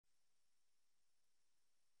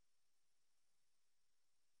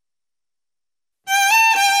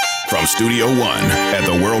From Studio One at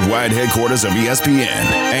the worldwide headquarters of ESPN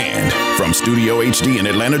and from Studio HD in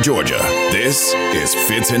Atlanta, Georgia, this is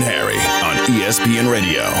Fitz and Harry on ESPN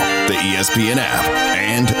Radio, the ESPN app,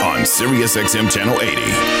 and on SiriusXM Channel 80.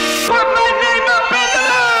 Put my name up in the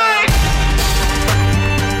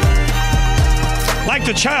line! Like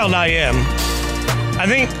the child I am, I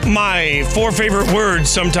think my 4 favorite words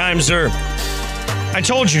sometimes are, I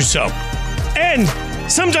told you so. And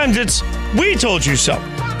sometimes it's, we told you so.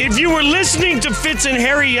 If you were listening to Fitz and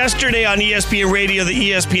Harry yesterday on ESPN Radio, the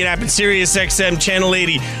ESPN app, and SiriusXM Channel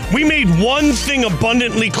 80, we made one thing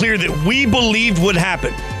abundantly clear that we believed would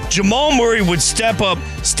happen. Jamal Murray would step up,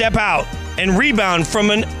 step out, and rebound from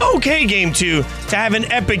an okay Game 2 to have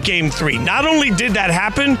an epic Game 3. Not only did that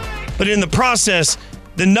happen, but in the process,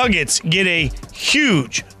 the Nuggets get a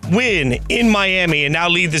huge win in Miami and now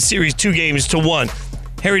lead the series 2-1.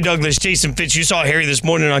 Harry Douglas, Jason Fitz. You saw Harry this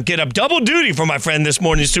morning on Get Up. Double duty for my friend this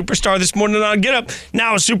morning. Superstar this morning on Get Up.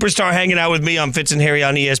 Now a superstar hanging out with me on Fitz and Harry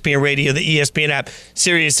on ESPN Radio, the ESPN app,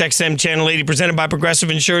 SiriusXM Channel 80, presented by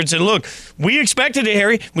Progressive Insurance. And look, we expected it,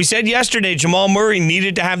 Harry. We said yesterday Jamal Murray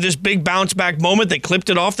needed to have this big bounce-back moment. They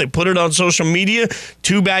clipped it off. They put it on social media.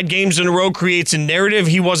 2 bad games in a row creates a narrative.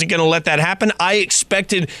 He wasn't going to let that happen. I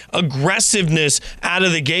expected aggressiveness out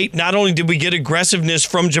of the gate. Not only did we get aggressiveness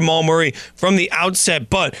from Jamal Murray from the outset,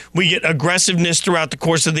 but we get aggressiveness throughout the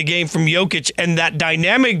course of the game from Jokic, and that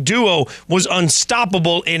dynamic duo was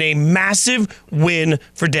unstoppable in a massive win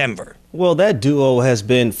for Denver. Well, that duo has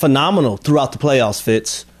been phenomenal throughout the playoffs,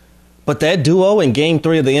 Fitz. But that duo in Game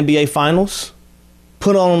 3 of the NBA Finals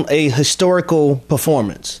put on a historical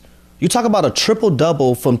performance. You talk about a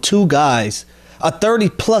triple-double from 2 guys, a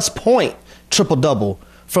 30-plus point triple-double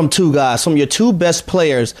from 2 guys, from your 2 best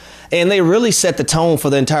players, and they really set the tone for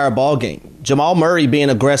the entire ball game. Jamal Murray being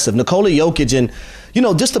aggressive, Nikola Jokic, and,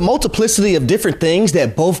 just the multiplicity of different things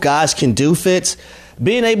that both guys can do, Fitz.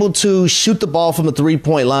 Being able to shoot the ball from the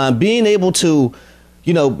 3-point line, being able to,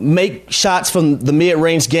 make shots from the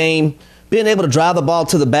mid-range game, being able to drive the ball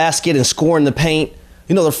to the basket and score in the paint,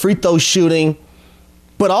 the free throw shooting,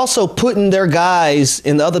 but also putting their guys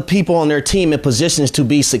and the other people on their team in positions to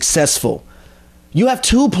be successful. You have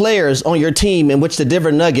 2 players on your team in which the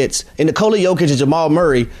Denver Nuggets, and Nikola Jokic and Jamal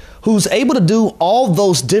Murray, who's able to do all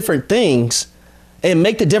those different things and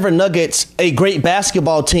make the Denver Nuggets a great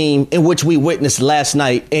basketball team in which we witnessed last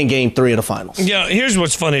night in Game 3 of the Finals. Yeah, here's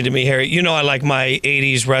what's funny to me, Harry. I like my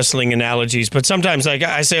 80s wrestling analogies, but sometimes, like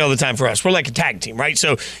I say all the time for us, we're like a tag team, right?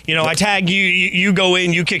 So, I tag you, you go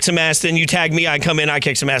in, you kick some ass, then you tag me, I come in, I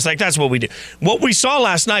kick some ass. Like, that's what we do. What we saw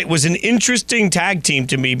last night was an interesting tag team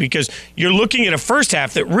to me because you're looking at a first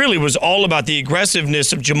half that really was all about the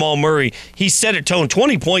aggressiveness of Jamal Murray. He set a tone,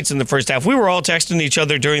 20 points in the first half. We were all texting each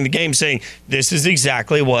other during the game saying, this is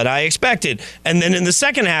exactly what I expected. And then in the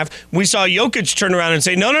second half, we saw Jokic turn around and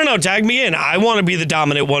say, no, tag me in. I want to be the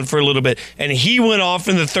dominant one for a little bit. And he went off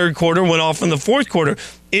in the third quarter, went off in the fourth quarter.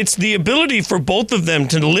 It's the ability for both of them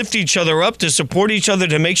to lift each other up, to support each other,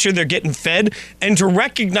 to make sure they're getting fed, and to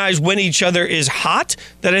recognize when each other is hot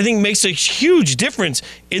that I think makes a huge difference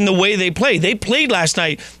in the way they play. They played last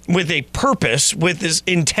night with a purpose, with this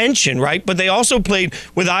intention, right? But they also played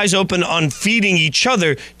with eyes open on feeding each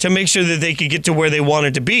other to make sure that they could get to where they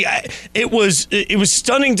wanted to be. It was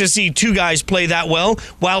stunning to see 2 guys play that well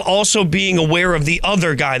while also being aware of the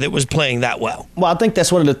other guy that was playing that well. Well, I think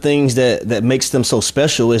that's one of the things that makes them so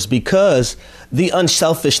special is because the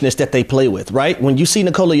unselfishness that they play with, right? When you see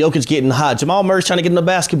Nikola Jokic getting hot, Jamal Murray's trying to get him the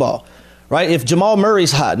basketball, right? If Jamal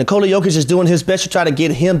Murray's hot, Nikola Jokic is doing his best to try to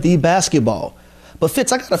get him the basketball. But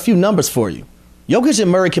Fitz, I got a few numbers for you. Jokic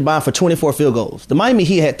and Murray combined for 24 field goals. The Miami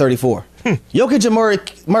Heat had 34. Jokic and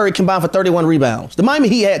Murray combined for 31 rebounds. The Miami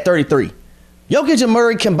Heat had 33. Jokic and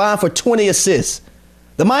Murray combined for 20 assists.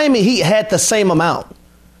 The Miami Heat had the same amount.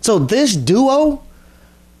 So this duo,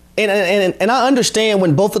 and I understand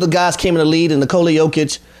when both of the guys came in the lead, and Nikola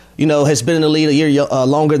Jokic, has been in the lead a year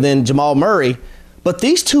longer than Jamal Murray. But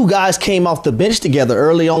these 2 guys came off the bench together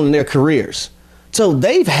early on in their careers. So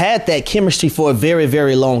they've had that chemistry for a very,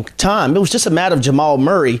 very long time. It was just a matter of Jamal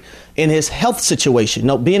Murray and his health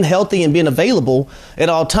situation, being healthy and being available at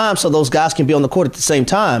all times so those guys can be on the court at the same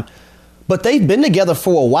time. But they've been together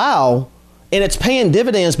for a while, and it's paying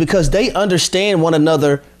dividends because they understand one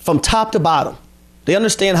another from top to bottom. They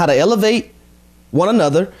understand how to elevate one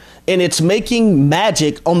another, and it's making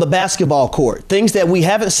magic on the basketball court, things that we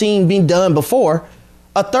haven't seen being done before.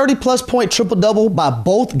 A 30-plus point triple-double by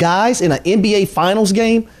both guys in an NBA Finals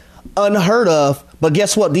game, unheard of. But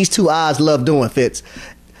guess what? These 2 eyes love doing, Fitz.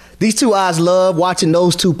 These 2 eyes love watching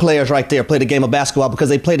those 2 players right there play the game of basketball because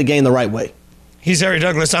they play the game the right way. He's Harry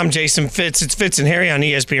Douglas. I'm Jason Fitz. It's Fitz and Harry on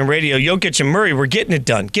ESPN Radio. Jokic and Murray, we're getting it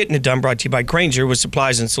done. Getting it done brought to you by Grainger with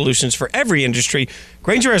supplies and solutions for every industry.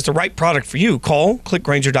 Grainger has the right product for you. Call, click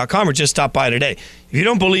Grainger.com, or just stop by today. If you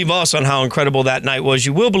don't believe us on how incredible that night was,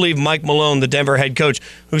 you will believe Mike Malone, the Denver head coach,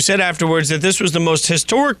 who said afterwards that this was the most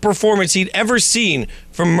historic performance he'd ever seen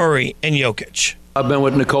from Murray and Jokic. I've been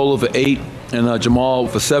with Nikola for 8 and Jamal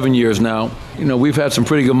for 7 years now. You know, we've had some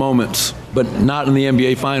pretty good moments, but not in the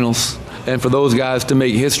NBA Finals. And for those guys to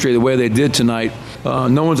make history the way they did tonight,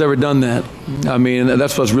 no one's ever done that. I mean,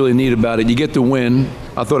 that's what's really neat about it. You get the win.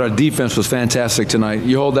 I thought our defense was fantastic tonight.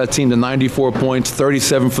 You hold that team to 94 points,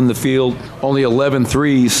 37 from the field, only 11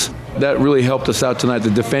 threes. That really helped us out tonight,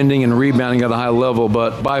 the defending and rebounding at a high level,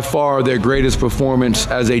 but by far their greatest performance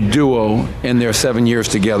as a duo in their 7 years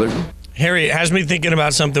together. Harry, it has me thinking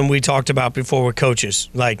about something we talked about before with coaches.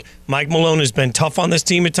 Like, Mike Malone has been tough on this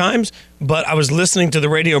team at times, but I was listening to the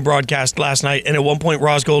radio broadcast last night, and at one point,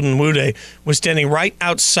 Roz Golden-Wude was standing right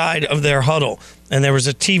outside of their huddle, and there was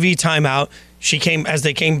a TV timeout. As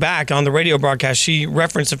they came back on the radio broadcast, she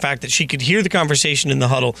referenced the fact that she could hear the conversation in the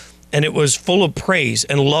huddle, and it was full of praise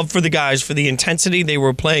and love for the guys for the intensity they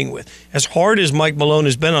were playing with. As hard as Mike Malone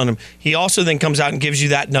has been on him, he also then comes out and gives you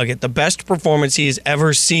that nugget, the best performance he has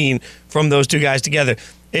ever seen from those two guys together.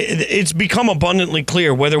 It's become abundantly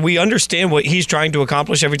clear, whether we understand what he's trying to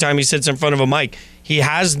accomplish every time he sits in front of a mic, he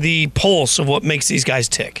has the pulse of what makes these guys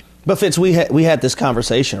tick. But Fitz, we had this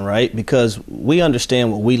conversation, right? Because we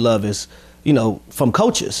understand what we love is, from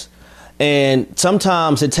coaches. And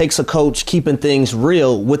sometimes it takes a coach keeping things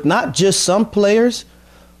real with not just some players,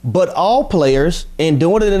 but all players, and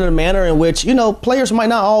doing it in a manner in which, players might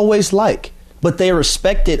not always like, but they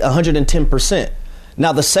respect it 110%.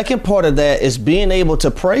 Now, the second part of that is being able to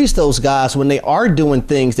praise those guys when they are doing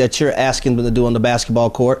things that you're asking them to do on the basketball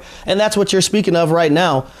court. And that's what you're speaking of right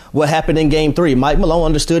now, what happened in Game 3. Mike Malone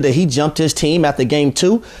understood that he jumped his team after Game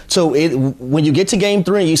 2. So when you get to Game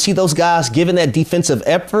 3 and you see those guys giving that defensive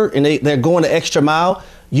effort and they're going the extra mile,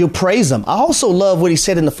 you praise them. I also love what he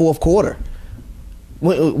said in the fourth quarter.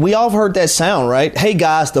 We all heard that sound, right? Hey,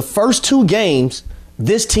 guys, the first 2 games,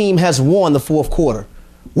 this team has won the fourth quarter.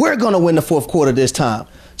 We're going to win the fourth quarter this time.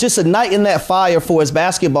 Just igniting that fire for his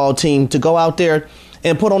basketball team to go out there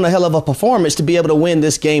and put on a hell of a performance to be able to win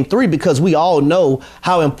this Game 3, because we all know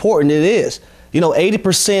how important it is.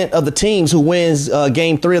 80% of the teams who wins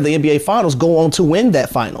Game 3 of the NBA Finals go on to win that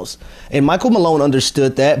Finals. And Michael Malone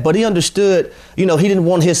understood that, but he understood, he didn't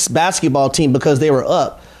want his basketball team, because they were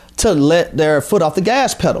up, to let their foot off the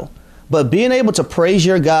gas pedal. But being able to praise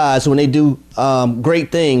your guys when they do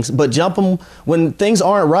great things, but jump them when things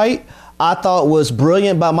aren't right, I thought was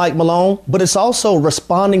brilliant by Mike Malone. But it's also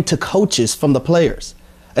responding to coaches from the players.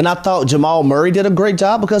 And I thought Jamal Murray did a great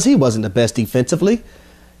job, because he wasn't the best defensively.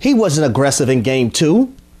 He wasn't aggressive in Game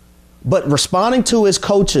 2. But responding to his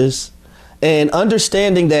coaches and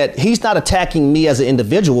understanding that he's not attacking me as an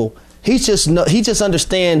individual. He just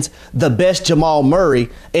understands the best Jamal Murray.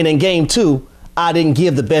 And in Game 2, I didn't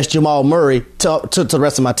give the best Jamal Murray to the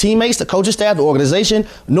rest of my teammates, the coaching staff, the organization,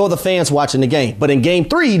 nor the fans watching the game. But in Game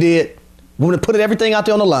 3, he did. We want to put everything out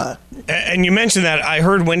there on the line. And you mentioned that. I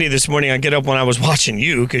heard Wendy this morning on Get Up when I was watching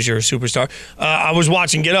you, because you're a superstar. I was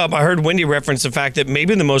watching Get Up. I heard Wendy reference the fact that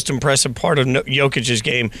maybe the most impressive part of Jokic's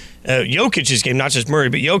game, not just Murray,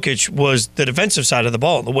 but Jokic, was the defensive side of the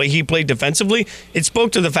ball. The way he played defensively, it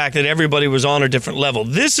spoke to the fact that everybody was on a different level.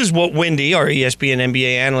 This is what Wendy, our ESPN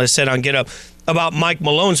NBA analyst, said on Get Up about Mike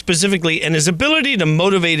Malone specifically and his ability to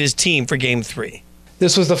motivate his team for Game 3.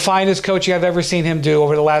 This was the finest coaching I've ever seen him do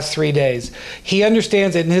over the last 3 days. He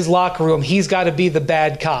understands that in his locker room, he's got to be the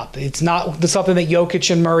bad cop. It's not something that Jokic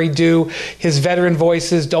and Murray do. His veteran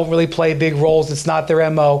voices don't really play big roles. It's not their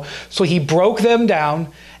MO. So he broke them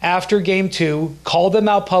down after Game 2, called them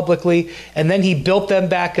out publicly, and then he built them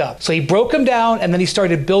back up. So he broke them down, and then he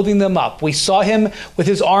started building them up. We saw him with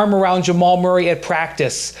his arm around Jamal Murray at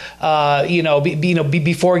practice,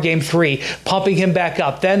 before Game 3, pumping him back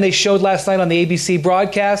up. Then they showed last night on the ABC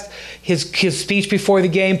broadcast his speech before the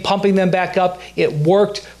game, pumping them back up. It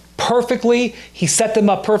worked perfectly. He set them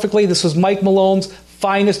up perfectly. This was Mike Malone's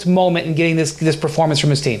finest moment in getting this performance from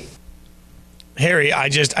his team. Harry, I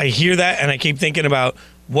hear that, and I keep thinking about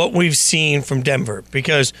what we've seen from Denver,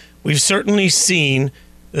 because we've certainly seen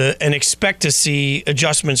and expect to see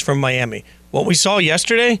adjustments from Miami. What we saw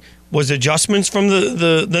yesterday was adjustments from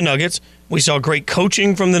the Nuggets. We saw great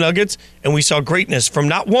coaching from the Nuggets, and we saw greatness from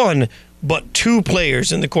not one, but 2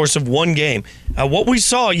 players in the course of one game. What we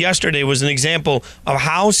saw yesterday was an example of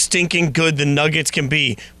how stinking good the Nuggets can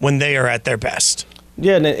be when they are at their best.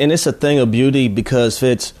 Yeah, and it's a thing of beauty, because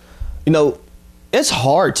Fitz, it's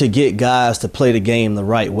hard to get guys to play the game the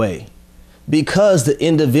right way because the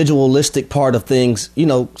individualistic part of things,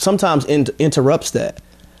 sometimes interrupts that.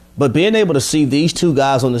 But being able to see these two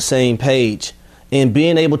guys on the same page and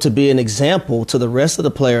being able to be an example to the rest of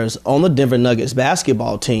the players on the Denver Nuggets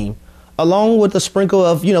basketball team, along with a sprinkle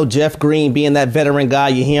of, Jeff Green being that veteran guy,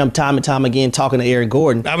 you hear him time and time again talking to Aaron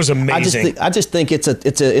Gordon. That was amazing. I just think it's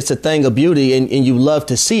a thing of beauty, and you love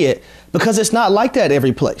to see it because it's not like that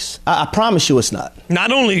every place. I promise you it's not.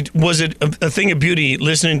 Not only was it a thing of beauty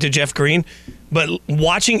listening to Jeff Green, but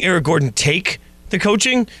watching Aaron Gordon take the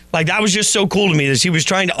coaching, that was just so cool to me that he was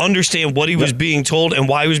trying to understand what he was being told and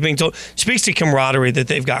why he was being told. Speaks to camaraderie that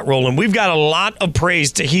they've got rolling. We've got a lot of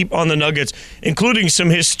praise to heap on the Nuggets, including some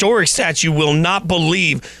historic stats you will not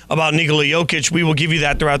believe about Nikola Jokic. We will give you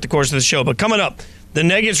that throughout the course of the show. But coming up, the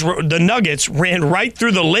Nuggets ran right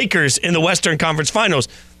through the Lakers in the Western Conference Finals.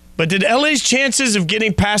 But did LA's chances of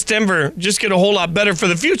getting past Denver just get a whole lot better for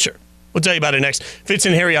the future? We'll tell you about it next. Fitz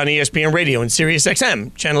and Harry on ESPN Radio and Sirius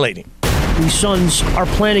XM, Channel 80. The Suns are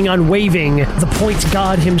planning on waiving the point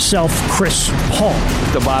god himself, Chris Paul.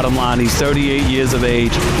 The bottom line, he's 38 years of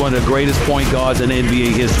age, one of the greatest point guards in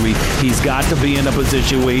NBA history. He's got to be in a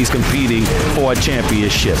position where he's competing for a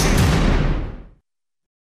championship.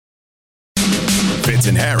 Fitz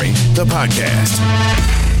and Harry, the podcast.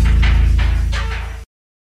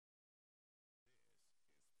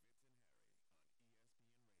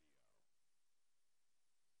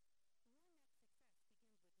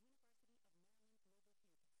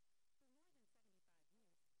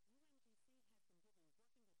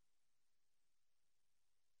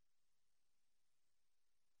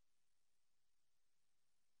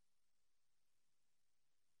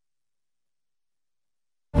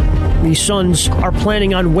 The Suns are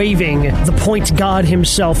planning on waiving the point god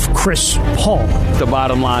himself, Chris Paul. The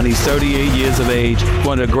bottom line, he's 38 years of age,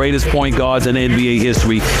 one of the greatest point guards in NBA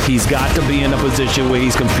history. He's got to be in a position where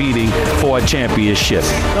he's competing for a championship.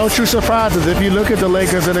 No true surprises. If you look at the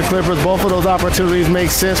Lakers and the Clippers, both of those opportunities make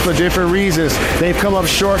sense for different reasons. They've come up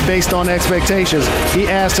short based on expectations. He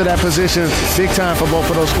adds to that position big time for both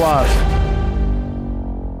of those squads.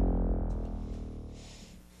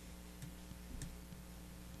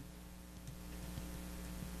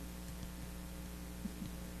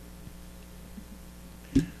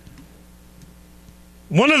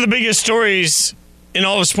 One of the biggest stories in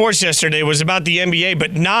all of sports yesterday was about the NBA,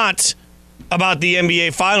 but not about the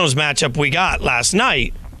NBA Finals matchup we got last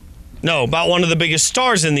night. No, about one of the biggest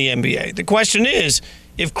stars in the NBA. The question is,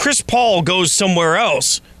 if Chris Paul goes somewhere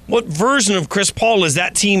else, what version of Chris Paul is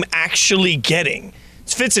that team actually getting?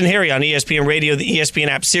 It's Fitz and Harry on ESPN Radio, the ESPN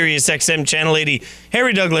app, Sirius XM, Channel 80.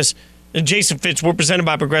 Harry Douglas and Jason Fitz, we're presented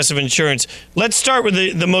by Progressive Insurance. Let's start with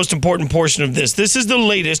the most important portion of this. This is the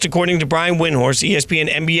latest, according to Brian Windhorst, ESPN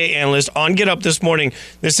NBA analyst, on Get Up this morning.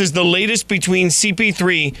 This is the latest between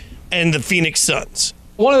CP3 and the Phoenix Suns.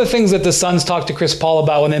 One of the things that the Suns talked to Chris Paul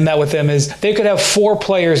about when they met with him is they could have 4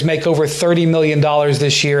 players make over $30 million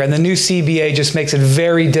this year, and the new CBA just makes it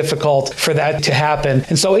very difficult for that to happen.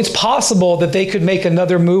 And so it's possible that they could make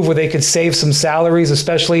another move where they could save some salaries,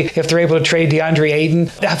 especially if they're able to trade DeAndre Ayton.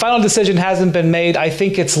 The final decision hasn't been made. I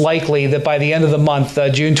think it's likely that by the end of the month,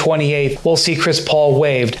 June 28th, we'll see Chris Paul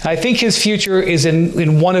waived. I think his future is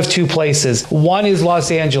in one of 2 places. One is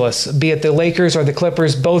Los Angeles, be it the Lakers or the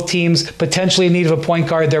Clippers. Both teams potentially in need of a point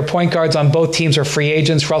guard. Their point guards on both teams are free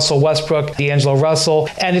agents, Russell Westbrook, D'Angelo Russell.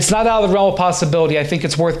 And it's not out of the realm of possibility. I think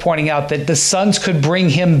it's worth pointing out that the Suns could bring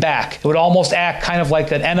him back. It would almost act kind of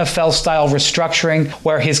like an NFL-style restructuring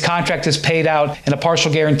where his contract is paid out in a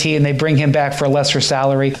partial guarantee and they bring him back for a lesser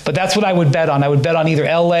salary. But that's what I would bet on. I would bet on either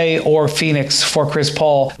LA or Phoenix for Chris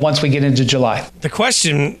Paul once we get into July. The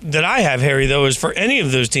question that I have, Harry, though, is for any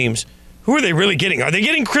of those teams, who are they really getting? Are they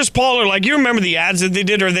getting Chris Paul, or you remember the ads that they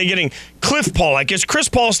did, or are they getting Cliff Paul? Is Chris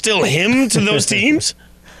Paul still him to those teams?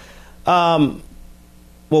 Well,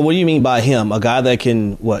 what do you mean by him? A guy that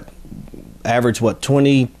can, average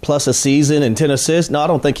 20 plus a season and 10 assists? No, I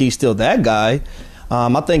don't think he's still that guy.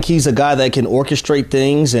 I think he's a guy that can orchestrate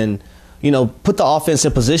things and, put the offense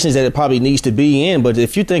in positions that it probably needs to be in. But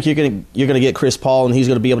if you think you're going to get Chris Paul and he's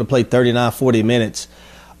going to be able to play 39, 40 minutes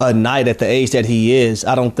a night at the age that he is,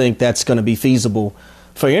 I don't think that's going to be feasible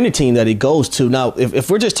for any team that he goes to. Now, if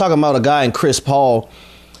we're just talking about a guy in Chris Paul,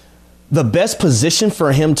 the best position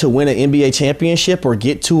for him to win an NBA championship or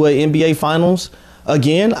get to an NBA Finals,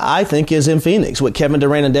 again, I think is in Phoenix with Kevin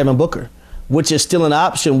Durant and Devin Booker, which is still an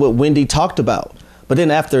option, what Wendy talked about. But then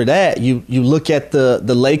after that, you look at the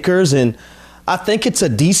Lakers, and I think it's a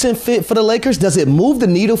decent fit for the Lakers. Does it move the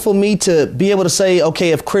needle for me to be able to say,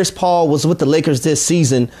 okay, if Chris Paul was with the Lakers this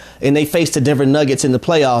season and they faced the Denver Nuggets in the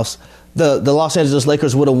playoffs, the Los Angeles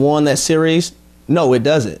Lakers would have won that series? No, it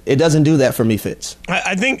doesn't. It doesn't do that for me, Fitz.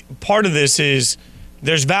 I think part of this is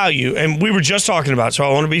there's value, and we were just talking about, so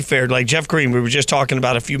I want to be fair, like Jeff Green, we were just talking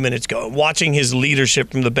about a few minutes ago, watching his leadership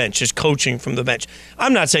from the bench, his coaching from the bench.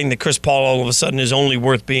 I'm not saying that Chris Paul all of a sudden is only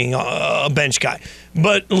worth being a bench guy,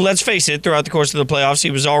 but let's face it, throughout the course of the playoffs, he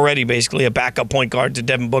was already basically a backup point guard to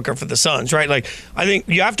Devin Booker for the Suns, right? Like, I think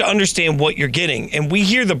you have to understand what you're getting, and we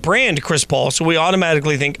hear the brand Chris Paul, so we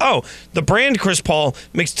automatically think, oh, the brand Chris Paul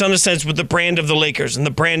makes a ton of sense with the brand of the Lakers and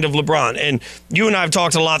the brand of LeBron, and you and I have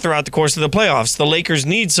talked a lot throughout the course of the playoffs. The Lakers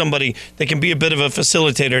need somebody that can be a bit of a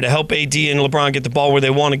facilitator to help AD and LeBron get the ball where they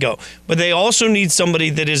want to go. But they also need somebody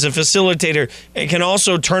that is a facilitator and can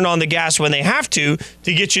also turn on the gas when they have to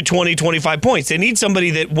get you 20, 25 points. They need somebody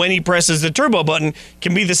that when he presses the turbo button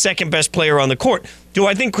can be the second best player on the court. Do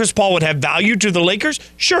I think Chris Paul would have value to the Lakers?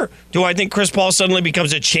 Sure. Do I think Chris Paul suddenly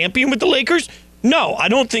becomes a champion with the Lakers? No, I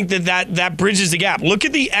don't think that bridges the gap. Look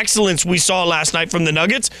at the excellence we saw last night from the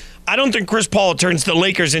Nuggets. I don't think Chris Paul turns the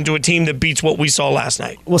Lakers into a team that beats what we saw last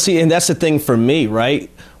night. Well, see, and that's the thing for me, right?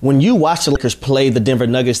 When you watch the Lakers play the Denver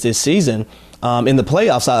Nuggets this season, in the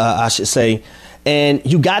playoffs, I should say, and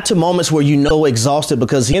you got to moments where exhausted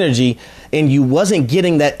because of energy, and you wasn't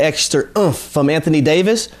getting that extra oomph from Anthony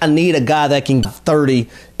Davis. I need a guy that can 30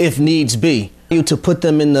 if needs be, to put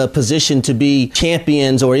them in the position to be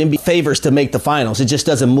champions or NBA favorites to make the finals. It just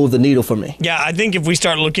doesn't move the needle for me. Yeah, I think if we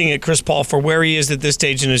start looking at Chris Paul for where he is at this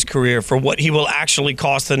stage in his career, for what he will actually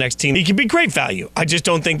cost the next team, he could be great value. I just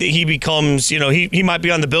don't think that he becomes, he might be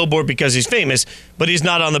on the billboard because he's famous, but he's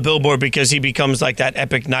not on the billboard because he becomes like that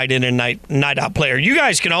epic night in and night out player. You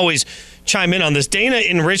guys can always chime in on this. Dana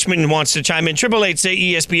in Richmond wants to chime in.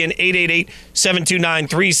 888-SAY-ESPN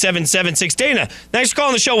 888-729-3776. Dana, thanks for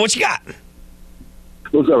calling the show. What you got?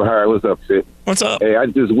 What's up, Harry? What's up, Fit? What's up? Hey, I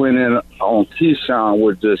just went in on Keyshawn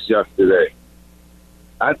with just yesterday.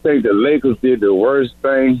 I think the Lakers did the worst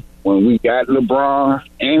thing when we got LeBron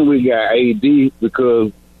and we got AD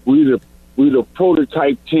because we the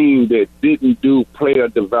prototype team that didn't do player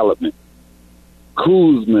development.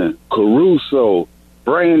 Kuzma, Caruso,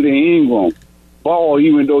 Brandon Ingram, Ball,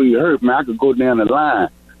 even though he hurt, man, I could go down the line.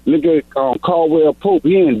 Look at Caldwell Pope.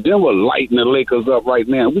 He in Denver lighting the Lakers up right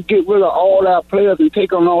now. We get rid of all our players and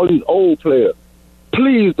take on all these old players.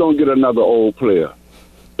 Please don't get another old player.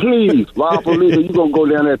 Please. Rob Pelinka, you're going to go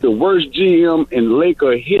down at the worst GM in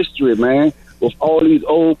Laker history, man, with all these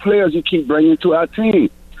old players you keep bringing to our team.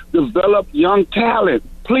 Develop young talent,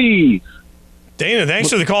 please. Dana, thanks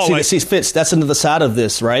for the call. See, Fitz, that's another side of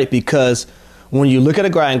this, right? Because when you look at a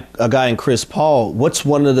guy in Chris Paul, what's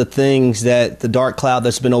one of the things that the dark cloud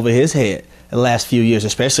that's been over his head the last few years,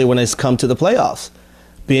 especially when it's come to the playoffs?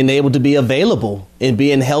 Being able to be available and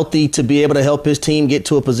being healthy to be able to help his team get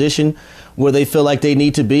to a position where they feel like they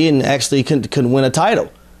need to be and actually can win a title.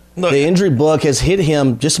 Look, the injury bug has hit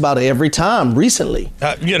him just about every time recently.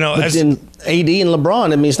 But then AD and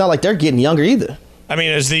LeBron, I mean, it's not like they're getting younger either. I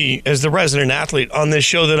mean, as the resident athlete on this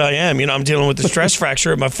show that I am, I'm dealing with the stress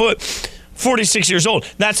fracture at my foot. 46 years old.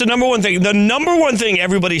 That's the number one thing. The number one thing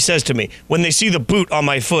everybody says to me when they see the boot on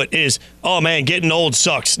my foot is, oh, man, getting old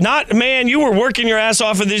sucks. Not, man, you were working your ass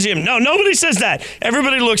off at the gym. No, nobody says that.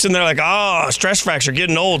 Everybody looks and they're like, oh, stress fracture,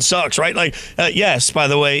 getting old sucks, right? Like, yes, by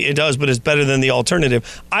the way, it does, but it's better than the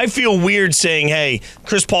alternative. I feel weird saying, hey,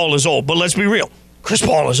 Chris Paul is old, but let's be real. Chris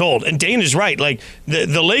Paul is old. And Dana's right. Like,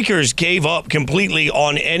 the Lakers gave up completely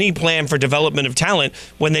on any plan for development of talent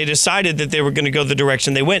when they decided that they were going to go the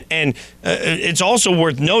direction they went. And it's also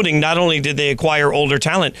worth noting, not only did they acquire older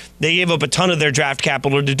talent, they gave up a ton of their draft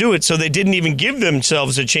capital to do it, so they didn't even give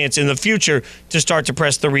themselves a chance in the future to start to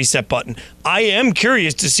press the reset button. I am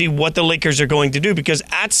curious to see what the Lakers are going to do, because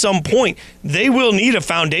at some point, they will need a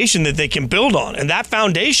foundation that they can build on. And that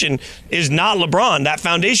foundation is not LeBron. That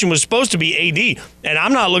foundation was supposed to be AD. And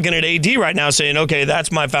I'm not looking at AD right now saying, okay,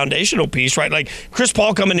 that's my foundational piece, right? Like, Chris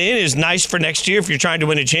Paul coming in is nice for next year if you're trying to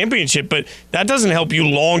win a championship, but that doesn't help you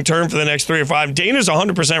long-term for the next 3 or 5. Dana's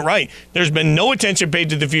 100% right. There's been no attention paid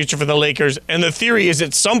to the future for the Lakers, and the theory is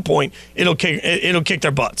at some point it'll kick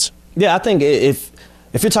their butts. Yeah, I think if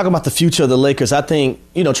you're talking about the future of the Lakers, I think,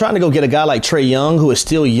 trying to go get a guy like Trae Young, who is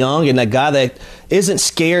still young, and a guy that isn't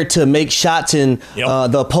scared to make shots in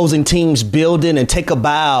the opposing team's building and take a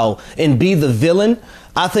bow and be the villain,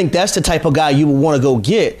 I think that's the type of guy you would want to go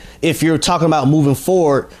get if you're talking about moving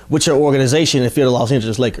forward with your organization if you're the Los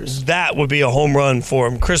Angeles Lakers. That would be a home run for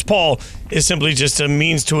him. Chris Paul is simply just a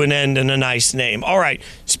means to an end and a nice name. All right,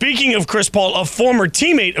 speaking of Chris Paul, a former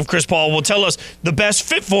teammate of Chris Paul will tell us the best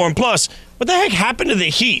fit for him. Plus, what the heck happened to the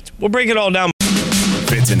Heat? We'll break it all down.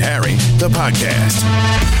 Fitz and Harry, the podcast.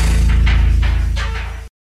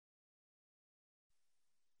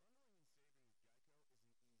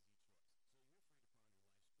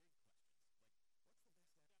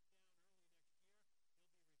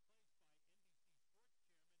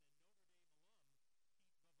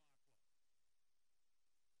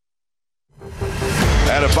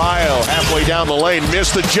 Adebayo halfway down the lane,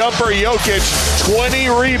 missed the jumper. Jokic, 20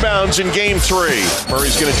 rebounds in game 3.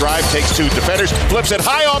 Murray's going to drive, takes 2 defenders, flips it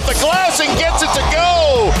high off the glass and gets it to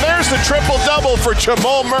go. There's the triple-double for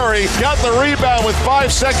Jamal Murray. Got the rebound with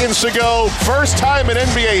 5 seconds to go. First time in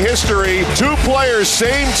NBA history, 2 players,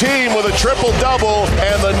 same team with a triple-double,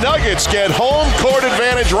 and the Nuggets get home court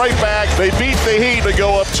advantage right back. They beat the Heat to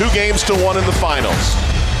go up 2-1 in the finals.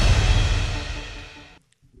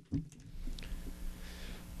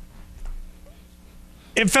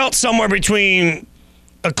 It felt somewhere between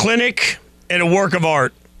a clinic and a work of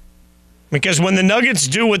art. Because when the Nuggets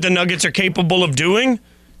do what the Nuggets are capable of doing,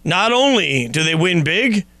 not only do they win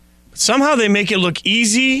big, but somehow they make it look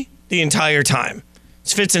easy the entire time.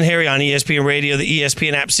 It's Fitz and Harry on ESPN Radio, the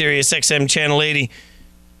ESPN app, Sirius XM Channel 80.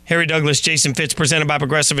 Harry Douglas, Jason Fitz, presented by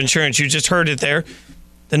Progressive Insurance. You just heard it there.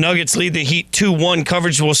 The Nuggets lead the Heat 2-1.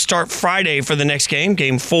 Coverage will start Friday for the next game,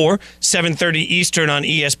 Game 4, 7:30 Eastern on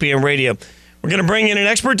ESPN Radio. We're going to bring in an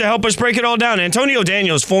expert to help us break it all down. Antonio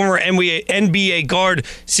Daniels, former NBA guard,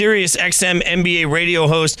 Sirius XM NBA radio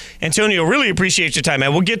host. Antonio, really appreciate your time,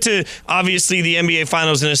 man. We'll get to, obviously, the NBA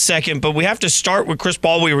Finals in a second, but we have to start with Chris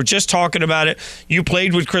Paul. We were just talking about it. You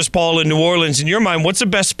played with Chris Paul in New Orleans. In your mind, what's the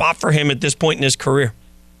best spot for him at this point in his career?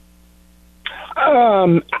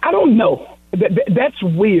 I don't know. That's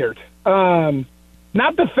weird.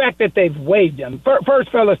 Not the fact that they've waived him.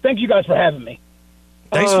 First, fellas, thank you guys for having me.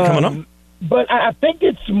 Thanks for coming on. But I think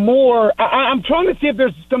it's more, I'm trying to see if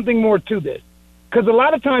there's something more to this. Because a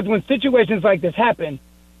lot of times when situations like this happen,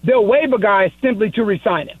 they'll waive a guy simply to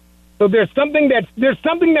re-sign him. So there's something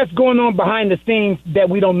that's going on behind the scenes that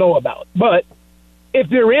we don't know about. But if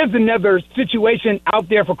there is another situation out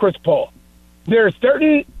there for Chris Paul, there are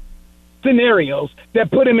certain scenarios that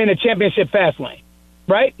put him in a championship fast lane,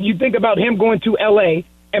 right? You think about him going to L.A.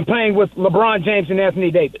 and playing with LeBron James and Anthony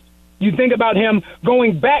Davis. You think about him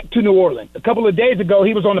going back to New Orleans. A couple of days ago,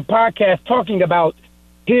 he was on the podcast talking about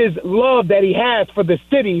his love that he has for the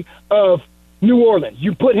city of New Orleans.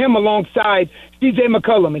 You put him alongside C.J.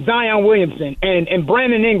 McCollum and Zion Williamson and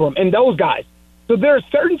Brandon Ingram and those guys. So there are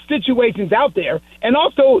certain situations out there, and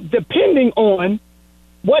also depending on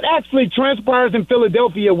what actually transpires in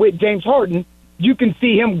Philadelphia with James Harden, you can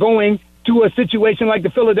see him going to a situation like the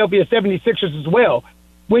Philadelphia 76ers as well.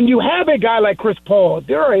 When you have a guy like Chris Paul,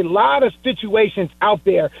 there are a lot of situations out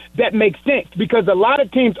there that make sense because a lot of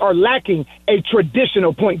teams are lacking a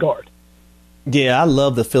traditional point guard. Yeah, I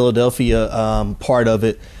love the Philadelphia part of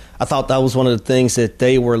it. I thought that was one of the things that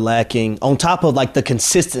they were lacking on top of like the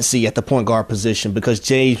consistency at the point guard position because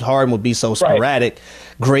James Harden would be so sporadic. Right.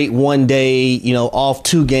 Great one day, off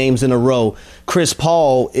 2 games in a row. Chris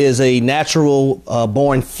Paul is a natural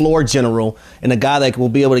born floor general and a guy that will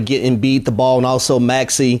be able to get Embiid the ball and also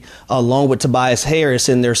Maxey along with Tobias Harris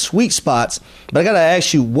in their sweet spots. But I got to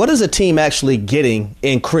ask you, what is a team actually getting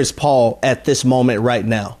in Chris Paul at this moment right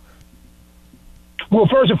now? Well,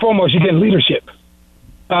 first and foremost, you're getting leadership.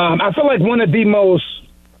 I feel like one of the most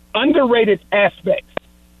underrated aspects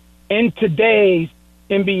in today's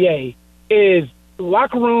NBA is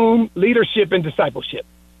locker room leadership and discipleship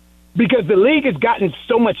because the league has gotten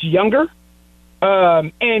so much younger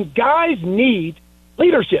and guys need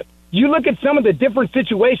leadership. You look at some of the different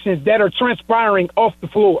situations that are transpiring off the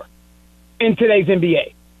floor in today's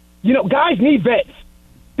NBA. Guys need vets.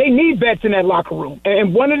 They need vets in that locker room.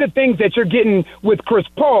 And one of the things that you're getting with Chris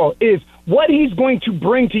Paul is what he's going to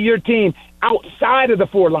bring to your team outside of the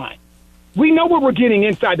 4 line. We know what we're getting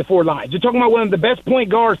inside the 4 lines. You're talking about one of the best point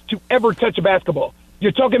guards to ever touch a basketball.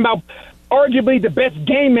 You're talking about arguably the best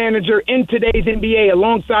game manager in today's NBA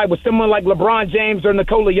alongside with someone like LeBron James or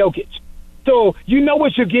Nikola Jokic. So you know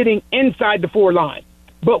what you're getting inside the 4 line.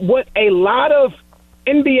 But what a lot of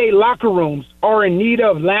NBA locker rooms are in need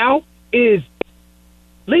of now is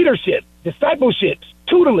leadership, discipleship,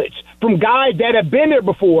 tutelage from guys that have been there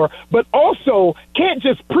before, but also can't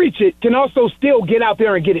just preach it, can also still get out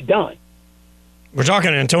there and get it done. We're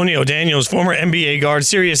talking to Antonio Daniels, former NBA guard,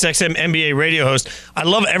 Sirius XM NBA radio host. I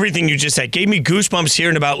love everything you just said. Gave me goosebumps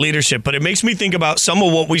hearing about leadership, but it makes me think about some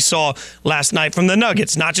of what we saw last night from the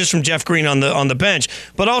Nuggets, not just from Jeff Green on the bench,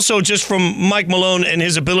 but also just from Mike Malone and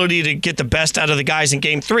his ability to get the best out of the guys in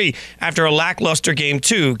Game 3 after a lackluster Game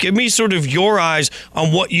 2. Give me sort of your eyes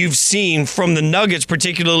on what you've seen from the Nuggets,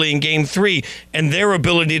 particularly in Game 3, and their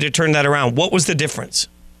ability to turn that around. What was the difference?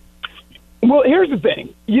 Well, here's the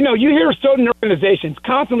thing. You hear certain organizations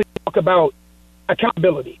constantly talk about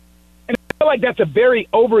accountability. And I feel like that's a very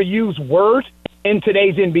overused word in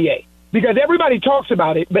today's NBA because everybody talks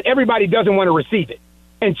about it, but everybody doesn't want to receive it.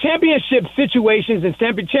 And championship situations and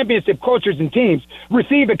championship cultures and teams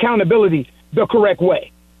receive accountability the correct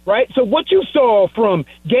way. right? So what you saw from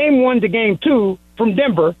game 1 to game 2 from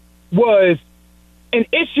Denver was an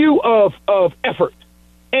issue of effort.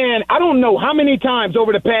 And I don't know how many times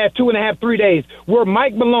over the past 2.5, 3 days where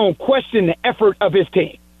Mike Malone questioned the effort of his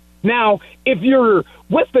team. Now, if you're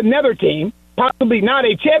with another team, possibly not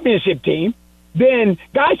a championship team, then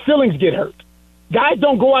guys' feelings get hurt. Guys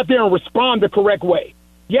don't go out there and respond the correct way.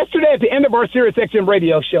 Yesterday, at the end of our SiriusXM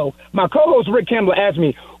radio show, my co-host Rick Campbell asked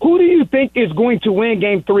me, who do you think is going to win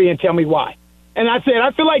Game 3 and tell me why? And I said,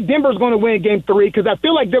 I feel like Denver's going to win Game 3 because I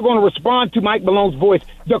feel like they're going to respond to Mike Malone's voice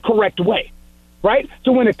the correct way, right?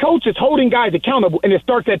 So when a coach is holding guys accountable, and it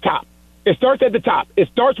starts at top. It starts at the top. It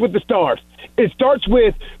starts with the stars. It starts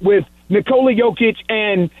with Nikola Jokic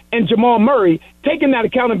and Jamal Murray taking that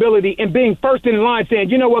accountability and being first in line saying,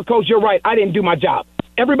 you know what, Coach, you're right. I didn't do my job.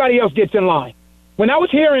 Everybody else gets in line. When I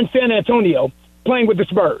was here in San Antonio playing with the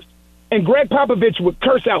Spurs, and Greg Popovich would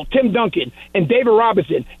curse out Tim Duncan and David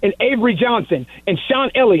Robinson and Avery Johnson and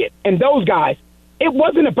Sean Elliott and those guys, it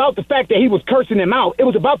wasn't about the fact that he was cursing them out. It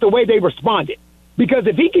was about the way they responded. Because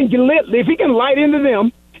if he can light into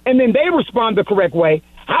them and then they respond the correct way,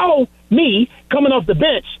 how me coming off the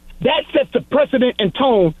bench, that sets the precedent and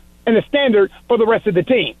tone and the standard for the rest of the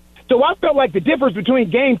team. So I felt like the difference between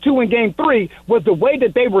Game 2 and Game 3 was the way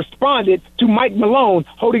that they responded to Mike Malone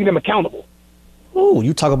holding them accountable. Oh,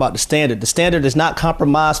 you talk about the standard. The standard is not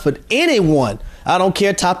compromised for anyone. I don't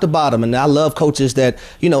care top to bottom. And I love coaches that,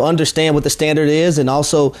 understand what the standard is. And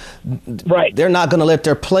also, right, they're not going to let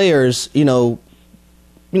their players,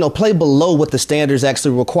 play below what the standards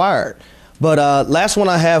actually required. But last one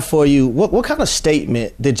I have for you, what kind of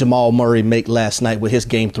statement did Jamal Murray make last night with his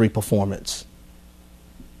Game 3 performance?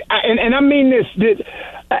 And I mean this,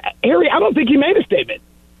 Harry, I don't think he made a statement.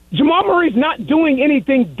 Jamal Murray's not doing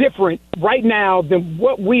anything different right now than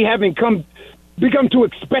what we haven't become to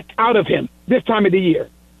expect out of him this time of the year.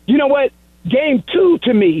 You know what? Game 2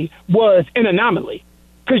 to me was an anomaly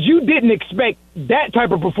because you didn't expect that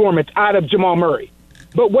type of performance out of Jamal Murray.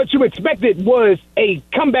 But what you expected was a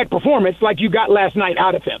comeback performance like you got last night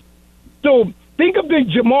out of him. So think of the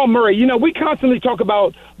Jamal Murray. We constantly talk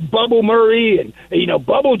about bubble Murray and,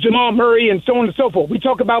 bubble Jamal Murray and so on and so forth. We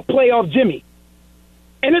talk about playoff Jimmy.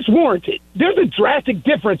 And it's warranted. There's a drastic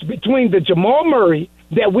difference between the Jamal Murray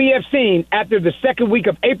that we have seen after the second week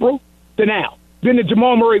of April to now than the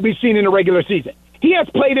Jamal Murray we've seen in the regular season. He has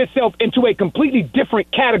played himself into a completely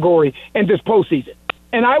different category in this postseason.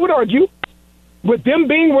 And I would argue, with them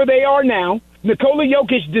being where they are now, Nikola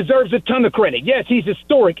Jokic deserves a ton of credit. Yes, he's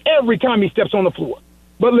historic every time he steps on the floor.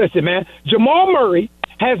 But listen, man, Jamal Murray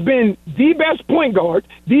has been the best point guard,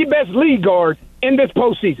 the best lead guard in this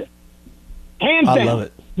postseason. Hands down. I love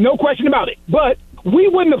it. No question about it. But we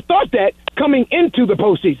wouldn't have thought that coming into the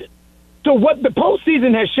postseason. So what the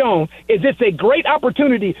postseason has shown is it's a great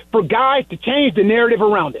opportunity for guys to change the narrative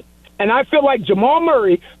around it. And I feel like Jamal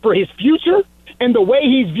Murray, for his future and the way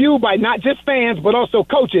he's viewed by not just fans but also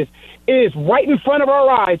coaches, is right in front of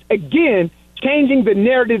our eyes, again, changing the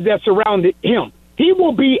narrative that surrounded him. He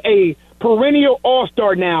will be a perennial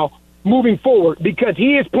all-star now moving forward because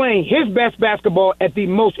he is playing his best basketball at the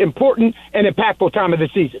most important and impactful time of the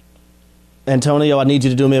season. Antonio, I need you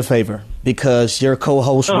to do me a favor because your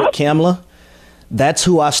co-host, Rick Kamla, that's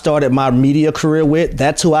who I started my media career with.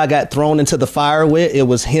 That's who I got thrown into the fire with. It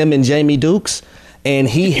was him and Jamie Dukes, and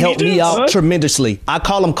he helped me out tremendously. I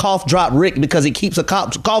call him Cough Drop Rick because he keeps a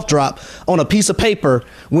cough drop on a piece of paper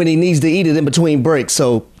when he needs to eat it in between breaks.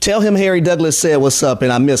 So tell him Harry Douglas said what's up,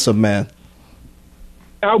 and I miss him, man.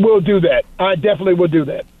 I will do that. I definitely will do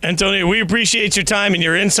that. Antonio, we appreciate your time and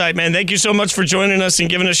your insight, man. Thank you so much for joining us and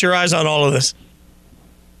giving us your eyes on all of this.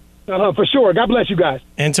 For sure. God bless you guys.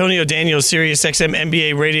 Antonio Daniels, SiriusXM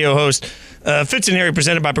NBA radio host. Fitz and Harry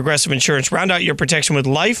presented by Progressive Insurance. Round out your protection with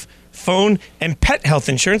life, phone, and pet health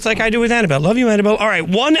insurance like I do with Annabelle. Love you, Annabelle. All right,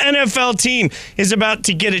 one NFL team is about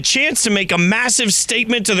to get a chance to make a massive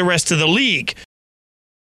statement to the rest of the league.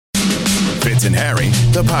 Fitz and Harry,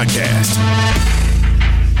 the podcast.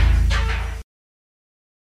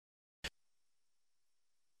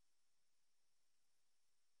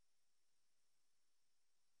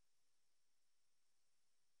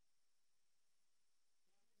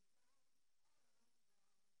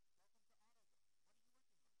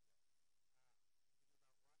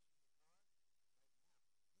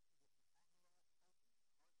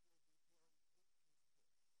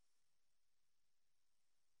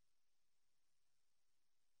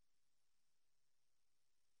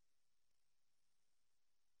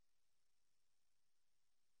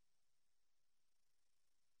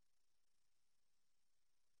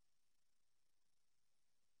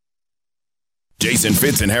 Jason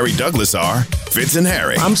Fitz and Harry Douglas are Fitz and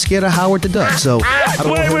Harry. I'm scared of Howard the Duck, so I don't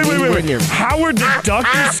want him anywhere near me. Howard the Duck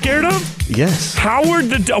you're scared of? Yes. Howard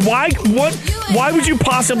the Duck. Why would you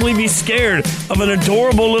possibly be scared of an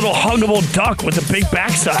adorable little huggable duck with a big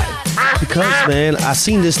backside? Because, man, I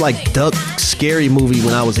seen this like duck scary movie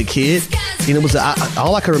when I was a kid, and it was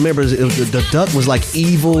all I can remember is the duck was like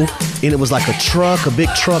evil, and it was like a big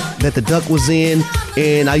truck that the duck was in,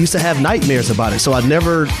 and I used to have nightmares about it. So I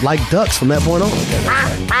never liked ducks from that point on.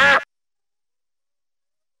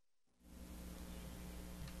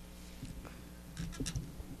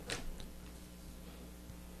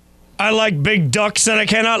 I like big ducks and I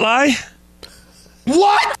cannot lie.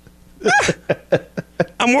 What?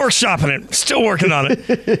 I'm workshopping it. Still working on it.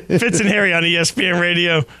 Fitz and Harry on ESPN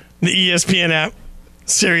Radio, the ESPN app,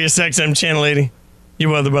 Sirius XM Channel 80.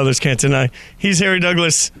 You other brothers can't deny. He's Harry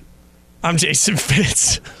Douglas. I'm Jason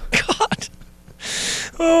Fitz. God.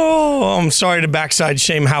 Oh, I'm sorry to backside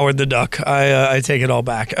shame Howard the Duck. I take it all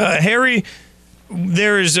back. Harry,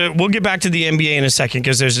 we'll get back to the NBA in a second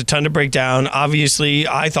because there's a ton to break down. Obviously,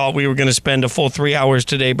 I thought we were going to spend a full 3 hours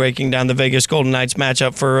today breaking down the Vegas Golden Knights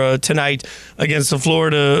matchup for tonight against the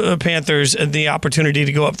Florida Panthers and the opportunity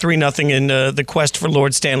to go up 3-0 in the quest for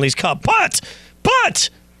Lord Stanley's Cup. But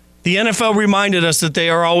the NFL reminded us that they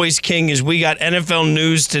are always king as we got NFL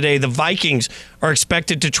news today. The Vikings are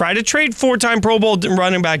expected to try to trade 4-time Pro Bowl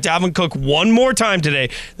running back Dalvin Cook one more time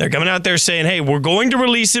today. They're coming out there saying, hey, we're going to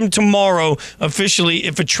release him tomorrow officially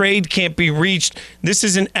if a trade can't be reached. This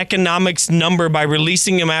is an economics number. By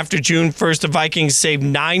releasing him after June 1st, the Vikings saved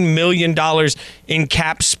 $9 million in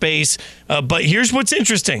cap space. But here's what's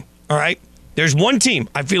interesting, all right? There's one team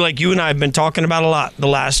I feel like you and I have been talking about a lot the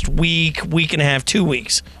last week and a half, 2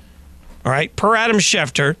 weeks. All right, per Adam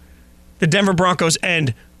Schefter, the Denver Broncos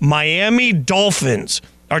and Miami Dolphins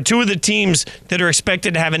are two of the teams that are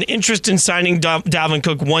expected to have an interest in signing Dalvin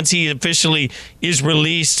Cook once he officially is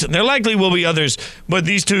released. There likely will be others, but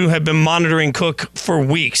these two have been monitoring Cook for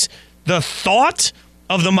weeks. The thought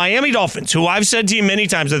of the Miami Dolphins, who I've said to you many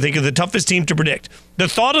times I think are the toughest team to predict, the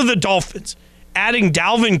thought of the Dolphins adding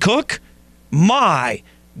Dalvin Cook, my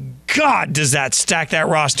God, does that stack that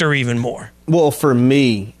roster even more? Well, for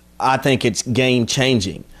me, I think it's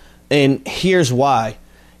game-changing. And here's why.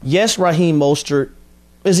 Yes, Raheem Mostert,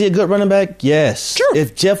 is he a good running back? Yes. Sure.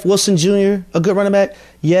 Is Jeff Wilson Jr. a good running back?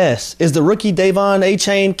 Yes. Is the rookie Davon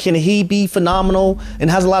A-Chain, can he be phenomenal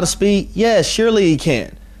and has a lot of speed? Yes, surely he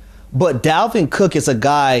can. But Dalvin Cook is a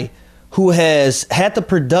guy who has had the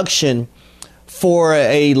production for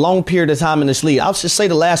a long period of time in this league. I'll just say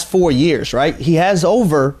the last 4 years, right? He has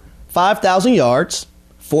over 5,000 yards.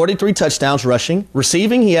 43 touchdowns rushing.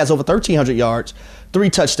 Receiving, he has over 1,300 yards, 3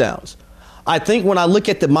 touchdowns. I think when I look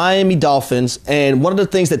at the Miami Dolphins, and one of the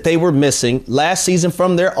things that they were missing last season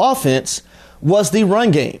from their offense was the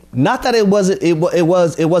run game. Not that it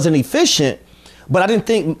wasn't efficient, but I didn't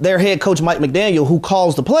think their head coach Mike McDaniel, who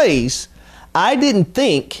calls the plays, I didn't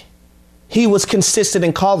think he was consistent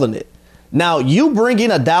in calling it. Now, you bring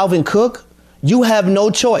in a Dalvin Cook, you have no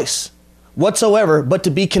choice whatsoever but to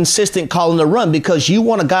be consistent calling the run, because you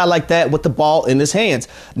want a guy like that with the ball in his hands.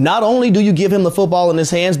 Not only do you give him the football in his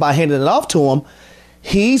hands by handing it off to him,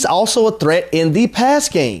 he's also a threat in the pass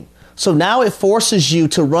game. So now it forces you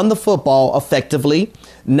to run the football effectively.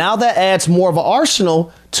 Now that adds more of an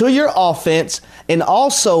arsenal to your offense and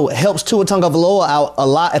also helps Tua Tagovailoa out a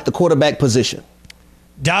lot at the quarterback position.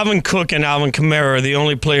 Dalvin Cook and Alvin Kamara are the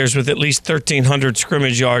only players with at least 1,300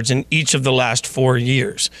 scrimmage yards in each of the last 4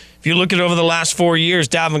 years. If you look at over the last 4 years,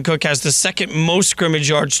 Dalvin Cook has the second most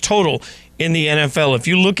scrimmage yards total in the NFL. If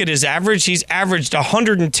you look at his average, he's averaged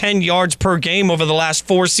 110 yards per game over the last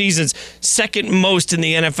 4 seasons, second most in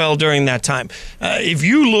the NFL during that time. If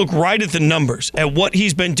you look right at the numbers, at what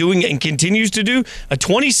he's been doing and continues to do, a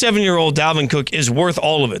 27-year-old Dalvin Cook is worth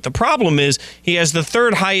all of it. The problem is he has the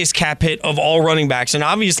third highest cap hit of all running backs, and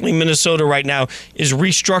obviously Minnesota right now is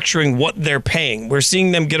restructuring what they're paying. We're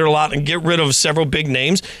seeing them get a lot and get rid of several big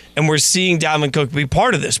names, and we're seeing Dalvin Cook be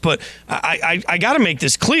part of this. But I got to make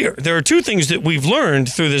this clear. There are two things that we've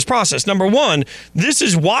learned through this process. Number one, this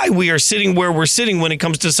is why we are sitting where we're sitting when it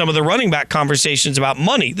comes to some of the running back conversations about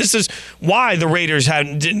money. This is why the Raiders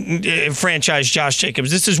didn't franchise Josh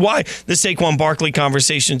Jacobs. This is why the Saquon Barkley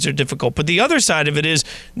conversations are difficult. But the other side of it is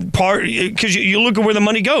because you look at where the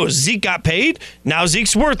money goes. Zeke got paid. Now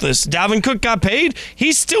Zeke's worthless. Dalvin Cook got paid.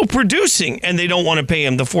 He's still producing, and they don't want to pay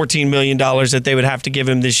him the $14 million that they would have to give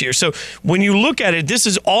him this year. So when you look at it, this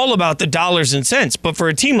is all about the dollars and cents. But for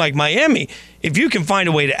a team like Miami, if you can find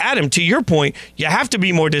a way to add him, to your point, you have to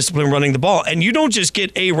be more disciplined running the ball. And you don't just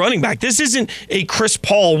get a running back. This isn't a Chris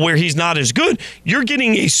Paul where he's not as good. You're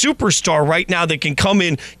getting a superstar right now that can come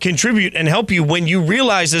in, contribute, and help you when you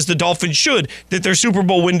realize, as the Dolphins should, that their Super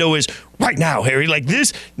Bowl window is right now, Harry. Like,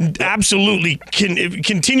 this absolutely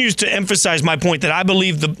continues to emphasize my point that I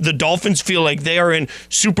believe the Dolphins feel like they are in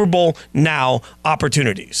Super Bowl now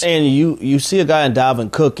opportunities. And you see a guy in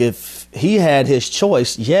Dalvin Cook, if he had his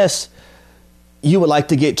choice, yes, you would like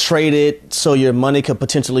to get traded so your money could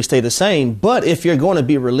potentially stay the same. But if you're going to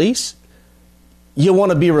be released, you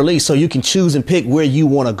want to be released so you can choose and pick where you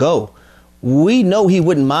want to go. We know he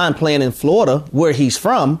wouldn't mind playing in Florida, where he's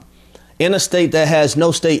from, in a state that has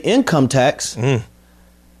no state income tax, in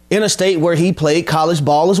a state where he played college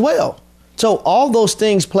ball as well. So all those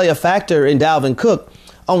things play a factor in Dalvin Cook,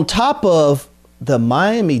 on top of the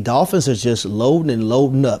Miami Dolphins are just loading and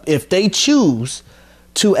loading up. If they choose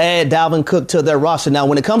to add Dalvin Cook to their roster. Now,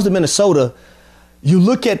 when it comes to Minnesota, you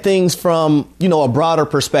look at things from, a broader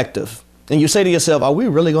perspective. And you say to yourself, are we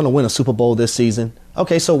really going to win a Super Bowl this season?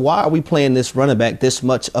 Okay, so why are we playing this running back this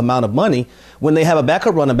much amount of money when they have a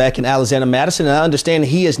backup running back in Alexander Madison? And I understand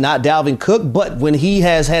he is not Dalvin Cook, but when he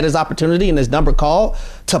has had his opportunity and his number called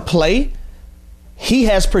to play, he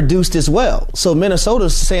has produced as well. So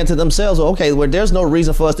Minnesota's saying to themselves, okay, well, there's no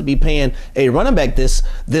reason for us to be paying a running back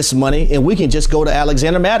this money, and we can just go to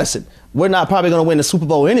Alexander Madison. We're not probably going to win the Super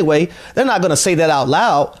Bowl anyway. They're not going to say that out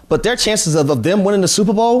loud, but their chances of them winning the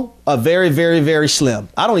Super Bowl are very, very, very slim.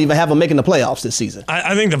 I don't even have them making the playoffs this season.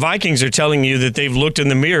 I think the Vikings are telling you that they've looked in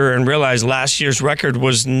the mirror and realized last year's record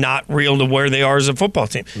was not real to where they are as a football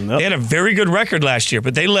team. Nope. They had a very good record last year,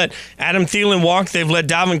 but they let Adam Thielen walk. They've let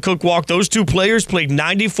Dalvin Cook walk. Those two players played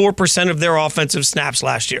 94% of their offensive snaps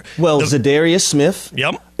last year. Well, Zadarius Smith.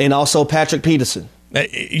 Yep. And also Patrick Peterson.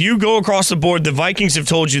 You go across the board, the Vikings have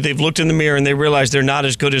told you they've looked in the mirror and they realize they're not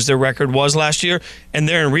as good as their record was last year, and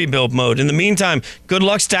they're in rebuild mode. In the meantime, good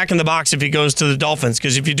luck stacking the box if he goes to the Dolphins,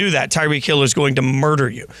 because if you do that, Tyreek Hill is going to murder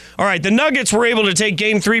you. All right, the Nuggets were able to take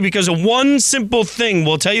Game 3 because of one simple thing.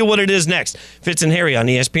 We'll tell you what it is next. Fitz and Harry on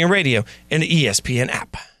ESPN Radio and the ESPN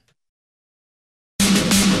app.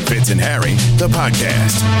 Fitz and Harry, the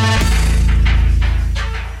podcast.